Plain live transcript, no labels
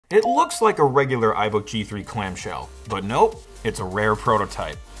It looks like a regular iBook G3 clamshell, but nope, it's a rare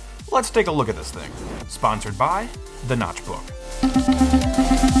prototype. Let's take a look at this thing. Sponsored by The Notchbook.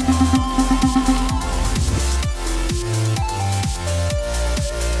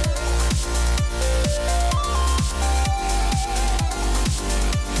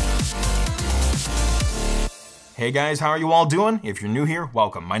 Hey guys, how are you all doing? If you're new here,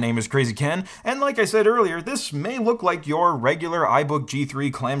 welcome. My name is Krazy Ken, and like I said earlier, this may look like your regular iBook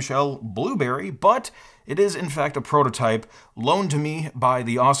G3 clamshell blueberry, but it is in fact a prototype loaned to me by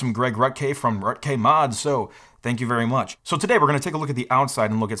the awesome Greg Rutke from Rutke Mods, so thank you very much. So today we're going to take a look at the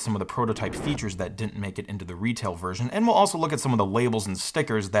outside and look at some of the prototype features that didn't make it into the retail version, and we'll also look at some of the labels and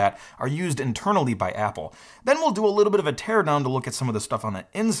stickers that are used internally by Apple. Then we'll do a little bit of a teardown to look at some of the stuff on the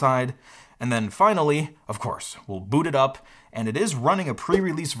inside, and then finally, of course, we'll boot it up, and it is running a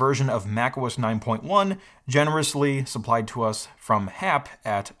pre-release version of macOS 9.1, generously supplied to us from Hap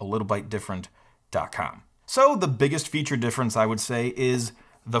at alittlebitedifferent.com. So the biggest feature difference, I would say, is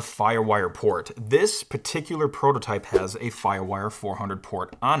the FireWire port. This particular prototype has a FireWire 400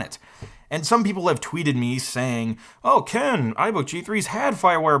 port on it. And some people have tweeted me saying, oh, Ken, iBook G3s had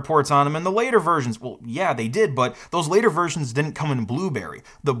FireWire ports on them in the later versions. Well, yeah, they did, but those later versions didn't come in Blueberry.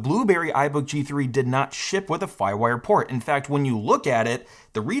 The Blueberry iBook G3 did not ship with a FireWire port. In fact, when you look at it,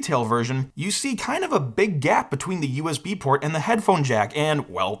 the retail version, you see kind of a big gap between the USB port and the headphone jack. And,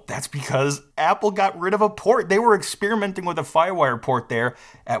 well, that's because Apple got rid of a port. They were experimenting with a FireWire port there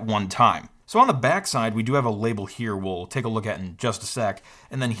at one time. So on the back side, we do have a label here we'll take a look at in just a sec.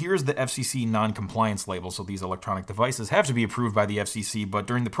 And then here's the FCC non-compliance label. So these electronic devices have to be approved by the FCC, but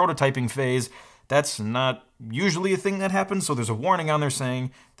during the prototyping phase, that's not usually a thing that happens. So there's a warning on there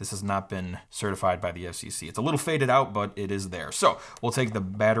saying this has not been certified by the FCC. It's a little faded out, but it is there. So we'll take the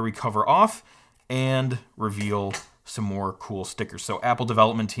battery cover off and reveal some more cool stickers. So Apple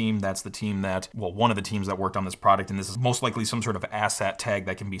development team, that's the team that, well, one of the teams that worked on this product, and this is most likely some sort of ASAT tag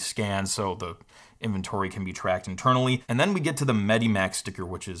that can be scanned so the inventory can be tracked internally. And then we get to the MediMac sticker,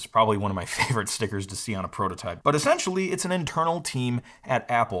 which is probably one of my favorite stickers to see on a prototype. But essentially, it's an internal team at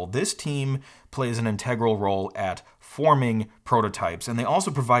Apple. This team plays an integral role at forming prototypes, and they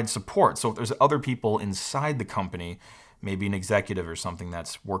also provide support. So if there's other people inside the company, maybe an executive or something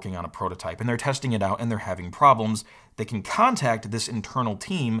that's working on a prototype, and they're testing it out and they're having problems, they can contact this internal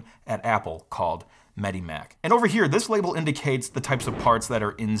team at Apple called MediMac. And over here, this label indicates the types of parts that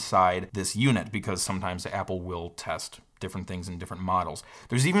are inside this unit, because sometimes Apple will test different things in different models.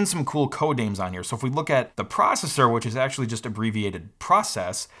 There's even some cool code names on here. So if we look at the processor, which is actually just abbreviated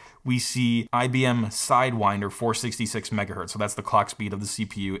process, we see IBM Sidewinder 466 megahertz. So that's the clock speed of the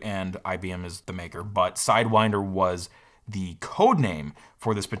CPU, and IBM is the maker, but Sidewinder was the code name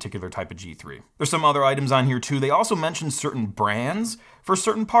for this particular type of G3. There's some other items on here too. They also mentioned certain brands for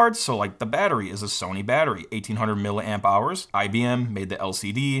certain parts. So like the battery is a Sony battery, 1800 milliamp hours. IBM made the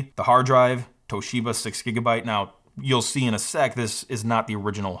LCD, the hard drive, Toshiba 6GB. Now, you'll see in a sec, this is not the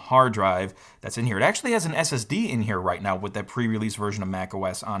original hard drive that's in here. It actually has an SSD in here right now with that pre-release version of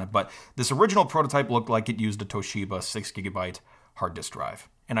macOS on it, but this original prototype looked like it used a Toshiba 6GB hard disk drive.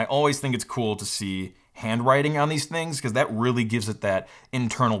 And I always think it's cool to see handwriting on these things, because that really gives it that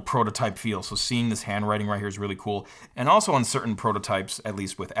internal prototype feel. So seeing this handwriting right here is really cool. And also on certain prototypes, at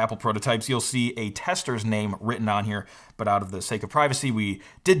least with Apple prototypes, you'll see a tester's name written on here, but out of the sake of privacy, we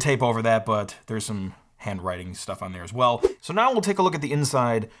did tape over that, but there's some handwriting stuff on there as well. So now we'll take a look at the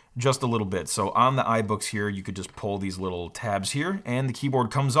inside just a little bit. So on the iBooks here, you could just pull these little tabs here and the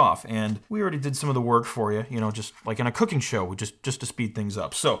keyboard comes off. And we already did some of the work for you, you know, just like in a cooking show, just to speed things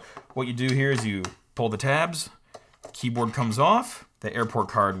up. So what you do here is you pull the tabs, keyboard comes off, the airport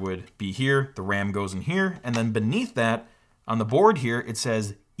card would be here, the RAM goes in here, and then beneath that, on the board here, it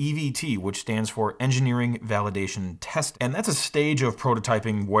says EVT, which stands for Engineering Validation Test. And that's a stage of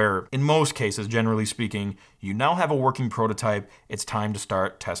prototyping where, in most cases, generally speaking, you now have a working prototype, it's time to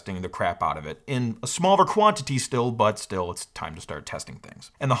start testing the crap out of it. In a smaller quantity still, but still, it's time to start testing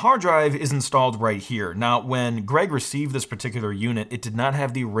things. And the hard drive is installed right here. Now, when Greg received this particular unit, it did not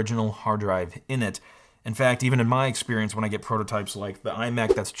have the original hard drive in it. In fact, even in my experience, when I get prototypes like the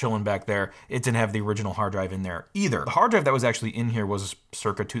iMac that's chilling back there, it didn't have the original hard drive in there either. The hard drive that was actually in here was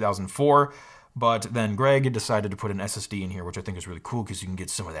circa 2004, but then Greg decided to put an SSD in here, which I think is really cool because you can get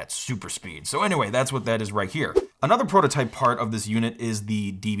some of that super speed. So anyway, that's what that is right here. Another prototype part of this unit is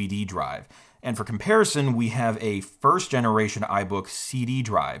the DVD drive. And for comparison, we have a first generation iBook CD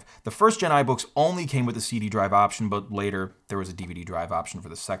drive. The first gen iBooks only came with the CD drive option, but later there was a DVD drive option for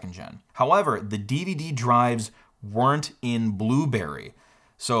the second gen. However, the DVD drives weren't in Blueberry.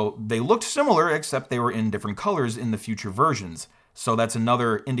 So they looked similar, except they were in different colors in the future versions. So that's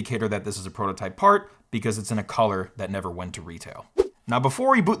another indicator that this is a prototype part because it's in a color that never went to retail. Now,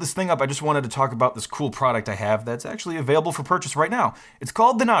 before we boot this thing up, I just wanted to talk about this cool product I have that's actually available for purchase right now. It's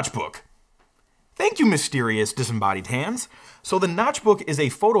called the Notchbook. Thank you, mysterious disembodied hands. So the Notchbook is a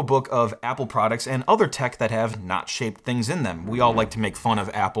photo book of Apple products and other tech that have notch-shaped things in them. We all like to make fun of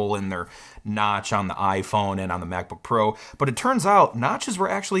Apple and their notch on the iPhone and on the MacBook Pro, but it turns out notches were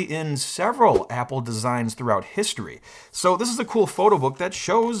actually in several Apple designs throughout history. So this is a cool photo book that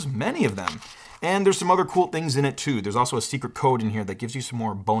shows many of them. And there's some other cool things in it too. There's also a secret code in here that gives you some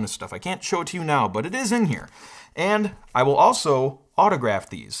more bonus stuff. I can't show it to you now, but it is in here. And I will also autograph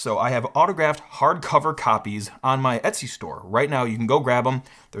these. So I have autographed hardcover copies on my Etsy store. Right now you can go grab them.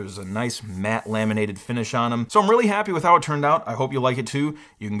 There's a nice matte laminated finish on them. So I'm really happy with how it turned out. I hope you like it too.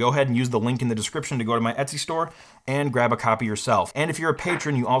 You can go ahead and use the link in the description to go to my Etsy store and grab a copy yourself. And if you're a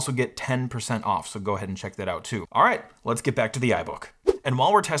patron, you also get 10% off. So go ahead and check that out too. All right, let's get back to the iBook. And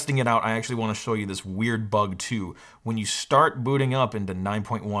while we're testing it out, I actually want to show you this weird bug too. When you start booting up into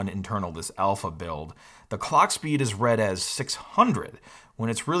 9.1 internal, this alpha build, the clock speed is read as 600 when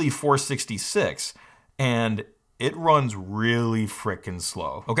it's really 466, and it runs really frickin'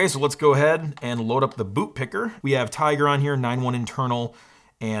 slow. Okay, so let's go ahead and load up the boot picker. We have Tiger on here, 9.1 internal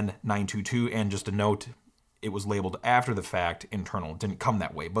and 922, and just a note, it was labeled after the fact internal. It didn't come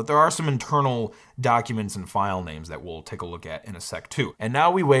that way, but there are some internal documents and file names that we'll take a look at in a sec too. And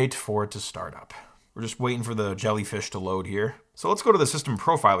now we wait for it to start up. We're just waiting for the jellyfish to load here. So let's go to the system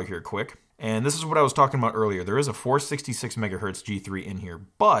profiler here quick. And this is what I was talking about earlier. There is a 466 megahertz G3 in here,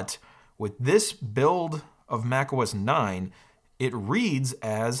 but with this build of macOS 9, it reads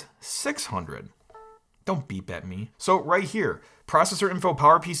as 600. Don't beep at me. So right here, processor info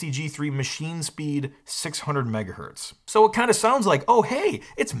PowerPC G3 machine speed 600 megahertz. So it kind of sounds like, oh hey,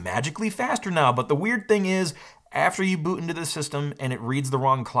 it's magically faster now. But the weird thing is, after you boot into the system and it reads the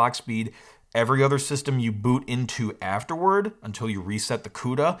wrong clock speed, every other system you boot into afterward, until you reset the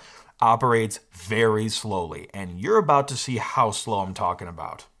CUDA, operates very slowly. And you're about to see how slow I'm talking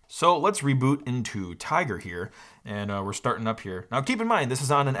about. So let's reboot into Tiger here, and we're starting up here. Now keep in mind, this is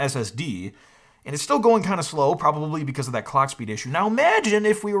on an SSD, and it's still going kind of slow, probably because of that clock speed issue. Now imagine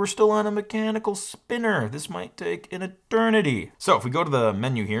if we were still on a mechanical spinner. This might take an eternity. So if we go to the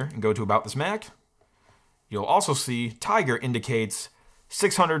menu here and go to About This Mac, you'll also see Tiger indicates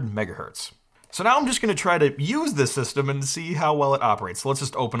 600 megahertz. So now I'm just going to try to use this system and see how well it operates. So let's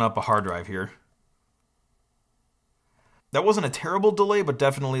just open up a hard drive here. That wasn't a terrible delay, but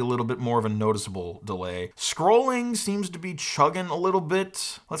definitely a little bit more of a noticeable delay. Scrolling seems to be chugging a little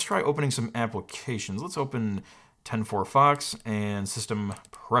bit. Let's try opening some applications. Let's open 10.4 Fox and System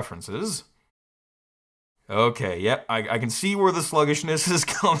Preferences. Okay, yep, I can see where the sluggishness is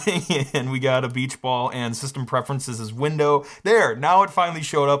coming in. We got a beach ball and System Preferences is window. There, now it finally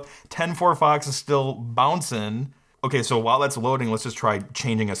showed up. 10.4 Fox is still bouncing. Okay, so while that's loading, let's just try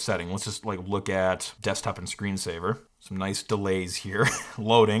changing a setting. Let's just like look at desktop and screensaver. Some nice delays here.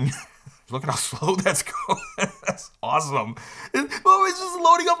 Loading. Look at how slow that's going. That's awesome. It's just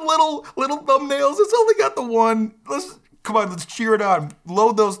loading up little thumbnails. It's only got the one. Come on, let's cheer it on.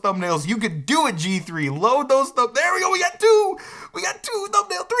 Load those thumbnails. You can do it, G3. Load those thumbnails. There we go. We got two. We got two.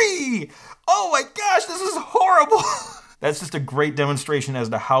 Thumbnail 3. Oh my gosh, this is horrible. That's just a great demonstration as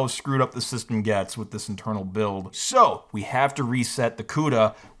to how screwed up the system gets with this internal build. So we have to reset the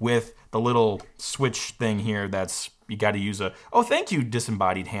CUDA with the little switch thing here. You got to use a, oh, thank you,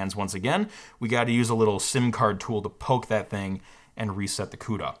 disembodied hands once again. We got to use a little SIM card tool to poke that thing and reset the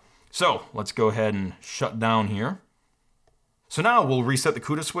CUDA. So let's go ahead and shut down here. So now we'll reset the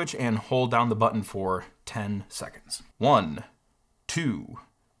CUDA switch and hold down the button for 10 seconds. 1, 2,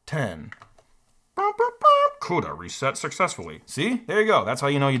 10. CUDA reset successfully. See? There you go. That's how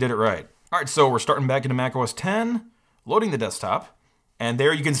you know you did it right. All right, so we're starting back into macOS 10, loading the desktop, and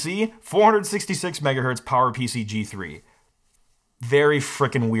there you can see 466 megahertz PowerPC G3. Very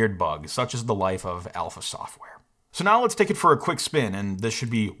frickin' weird bug, such is the life of alpha software. So now let's take it for a quick spin, and this should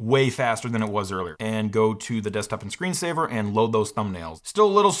be way faster than it was earlier. And go to the desktop and screensaver and load those thumbnails. Still a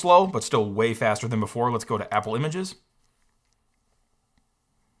little slow, but still way faster than before. Let's go to Apple Images.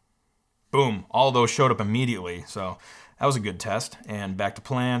 Boom, all those showed up immediately, so that was a good test. And back to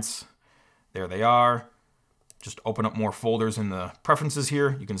plants, there they are. Just open up more folders in the preferences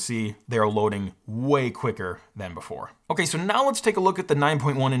here. You can see they're loading way quicker than before. Okay, so now let's take a look at the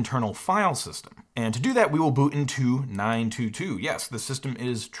 9.1 internal file system. And to do that, we will boot into 922. Yes, the system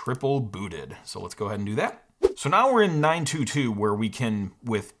is triple booted. So let's go ahead and do that. So now we're in 9.2.2 where we can,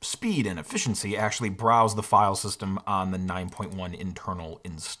 with speed and efficiency, actually browse the file system on the 9.1 internal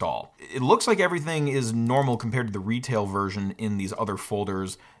install. It looks like everything is normal compared to the retail version in these other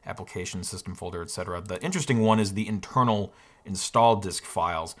folders, application, system folder, etc. The interesting one is the internal install disk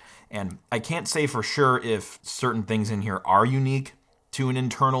files. And I can't say for sure if certain things in here are unique to an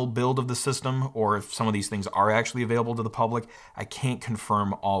internal build of the system or if some of these things are actually available to the public. I can't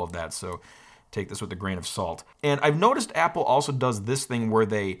confirm all of that, so take this with a grain of salt. And I've noticed Apple also does this thing where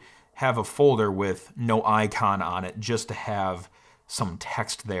they have a folder with no icon on it just to have some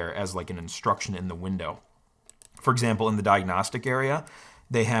text there as like an instruction in the window. For example, in the diagnostic area,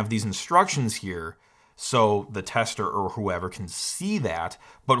 they have these instructions here so the tester or whoever can see that,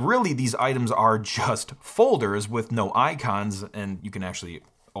 but really these items are just folders with no icons, and you can actually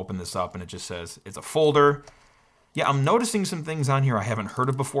open this up and it just says it's a folder. Yeah, I'm noticing some things on here I haven't heard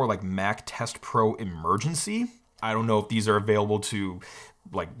of before, like Mac Test Pro Emergency. I don't know if these are available to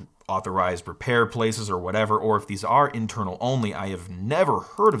like authorized repair places or whatever, or if these are internal only. I have never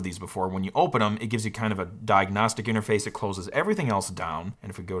heard of these before. When you open them, it gives you kind of a diagnostic interface. It closes everything else down. And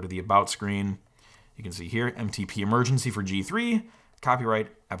if we go to the About screen, you can see here, MTP Emergency for G3, copyright,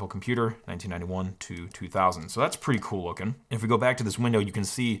 Apple Computer, 1991 to 2000. So that's pretty cool looking. If we go back to this window, you can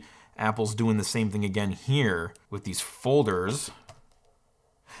see Apple's doing the same thing again here with these folders,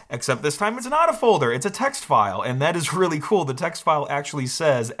 except this time it's not a folder, it's a text file, and that is really cool. The text file actually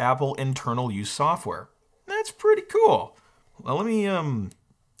says Apple Internal Use Software. That's pretty cool. Well, let me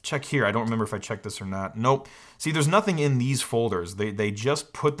check here. I don't remember if I checked this or not. Nope. See, there's nothing in these folders. They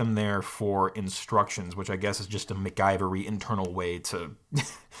just put them there for instructions, which I guess is just a MacGyver-y internal way to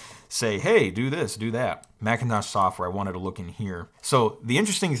say, hey, do this, do that. Macintosh software, I wanted to look in here. So the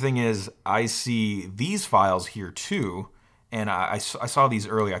interesting thing is I see these files here too, and I saw these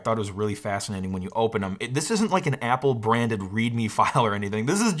earlier. I thought it was really fascinating when you open them. This isn't like an Apple branded README file or anything.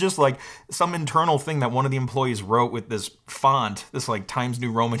 This is just like some internal thing that one of the employees wrote with this font, this like Times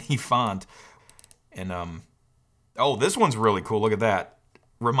New Roman font. And oh, this one's really cool, look at that.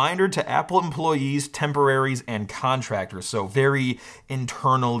 Reminder to Apple employees, temporaries, and contractors. So very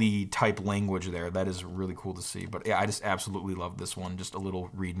internally type language there. That is really cool to see. But yeah, I just absolutely love this one. Just a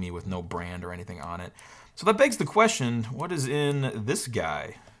little README with no brand or anything on it. So that begs the question, what is in this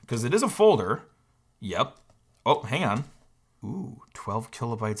guy? Because it is a folder. Yep. Oh, hang on. Ooh, 12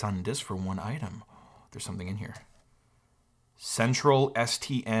 kilobytes on disk for one item. There's something in here. Central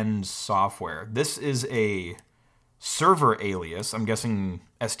STN software. This is a server alias. I'm guessing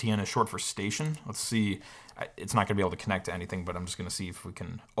STN is short for station. Let's see. It's not going to be able to connect to anything, but I'm just going to see if we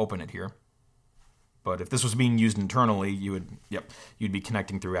can open it here. But if this was being used internally, you'd be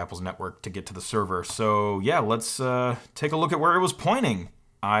connecting through Apple's network to get to the server. So yeah, let's take a look at where it was pointing.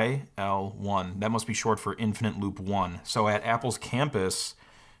 IL1. That must be short for Infinite Loop 1. So at Apple's campus,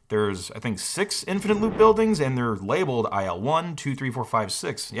 there's, I think, 6 Infinite Loop buildings, and they're labeled IL1, 2, 3, 4, 5,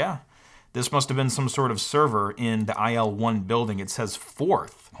 6. Yeah. This must have been some sort of server in the IL1 building. It says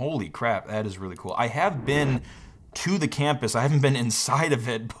 4th. Holy crap, that is really cool. I have been to the campus. I haven't been inside of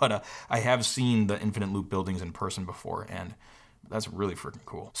it, but I have seen the Infinite Loop buildings in person before, and that's really freaking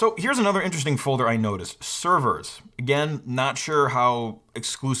cool. So here's another interesting folder I noticed. Servers. Again, not sure how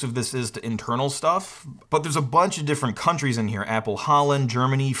exclusive this is to internal stuff, but there's a bunch of different countries in here. Apple Holland,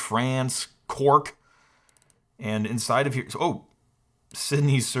 Germany, France, Cork, and inside of here, oh,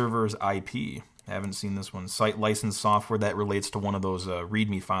 Sydney servers IP. I haven't seen this one. Site license software that relates to one of those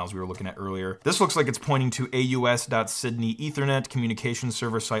README files we were looking at earlier. This looks like it's pointing to AUS.Sydney Ethernet communication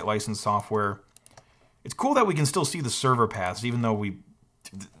server site license software. It's cool that we can still see the server paths, even though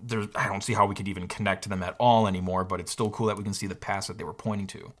I don't see how we could even connect to them at all anymore, but it's still cool that we can see the paths that they were pointing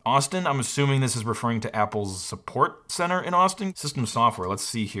to. Austin, I'm assuming this is referring to Apple's support center in Austin. System software, let's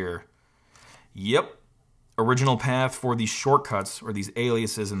see here. Yep. Original path for these shortcuts or these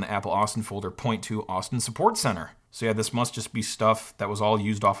aliases in the Apple Austin folder point to Austin Support Center. So yeah, this must just be stuff that was all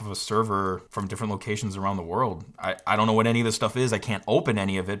used off of a server from different locations around the world. I don't know what any of this stuff is. I can't open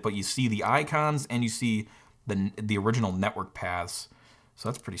any of it, but you see the icons and you see the original network paths. So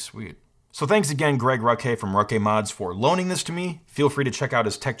that's pretty sweet. So thanks again, Greg Rucke from Rucke Mods, for loaning this to me. Feel free to check out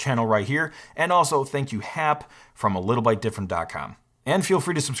his tech channel right here. And also thank you, Hap from ALittleBiteDifferent.com. And feel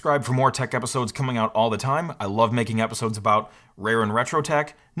free to subscribe for more tech episodes coming out all the time. I love making episodes about rare and retro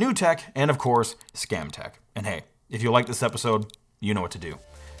tech, new tech, and of course, scam tech. And hey, if you like this episode, you know what to do.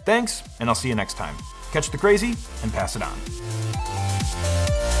 Thanks, and I'll see you next time. Catch the crazy and pass it on.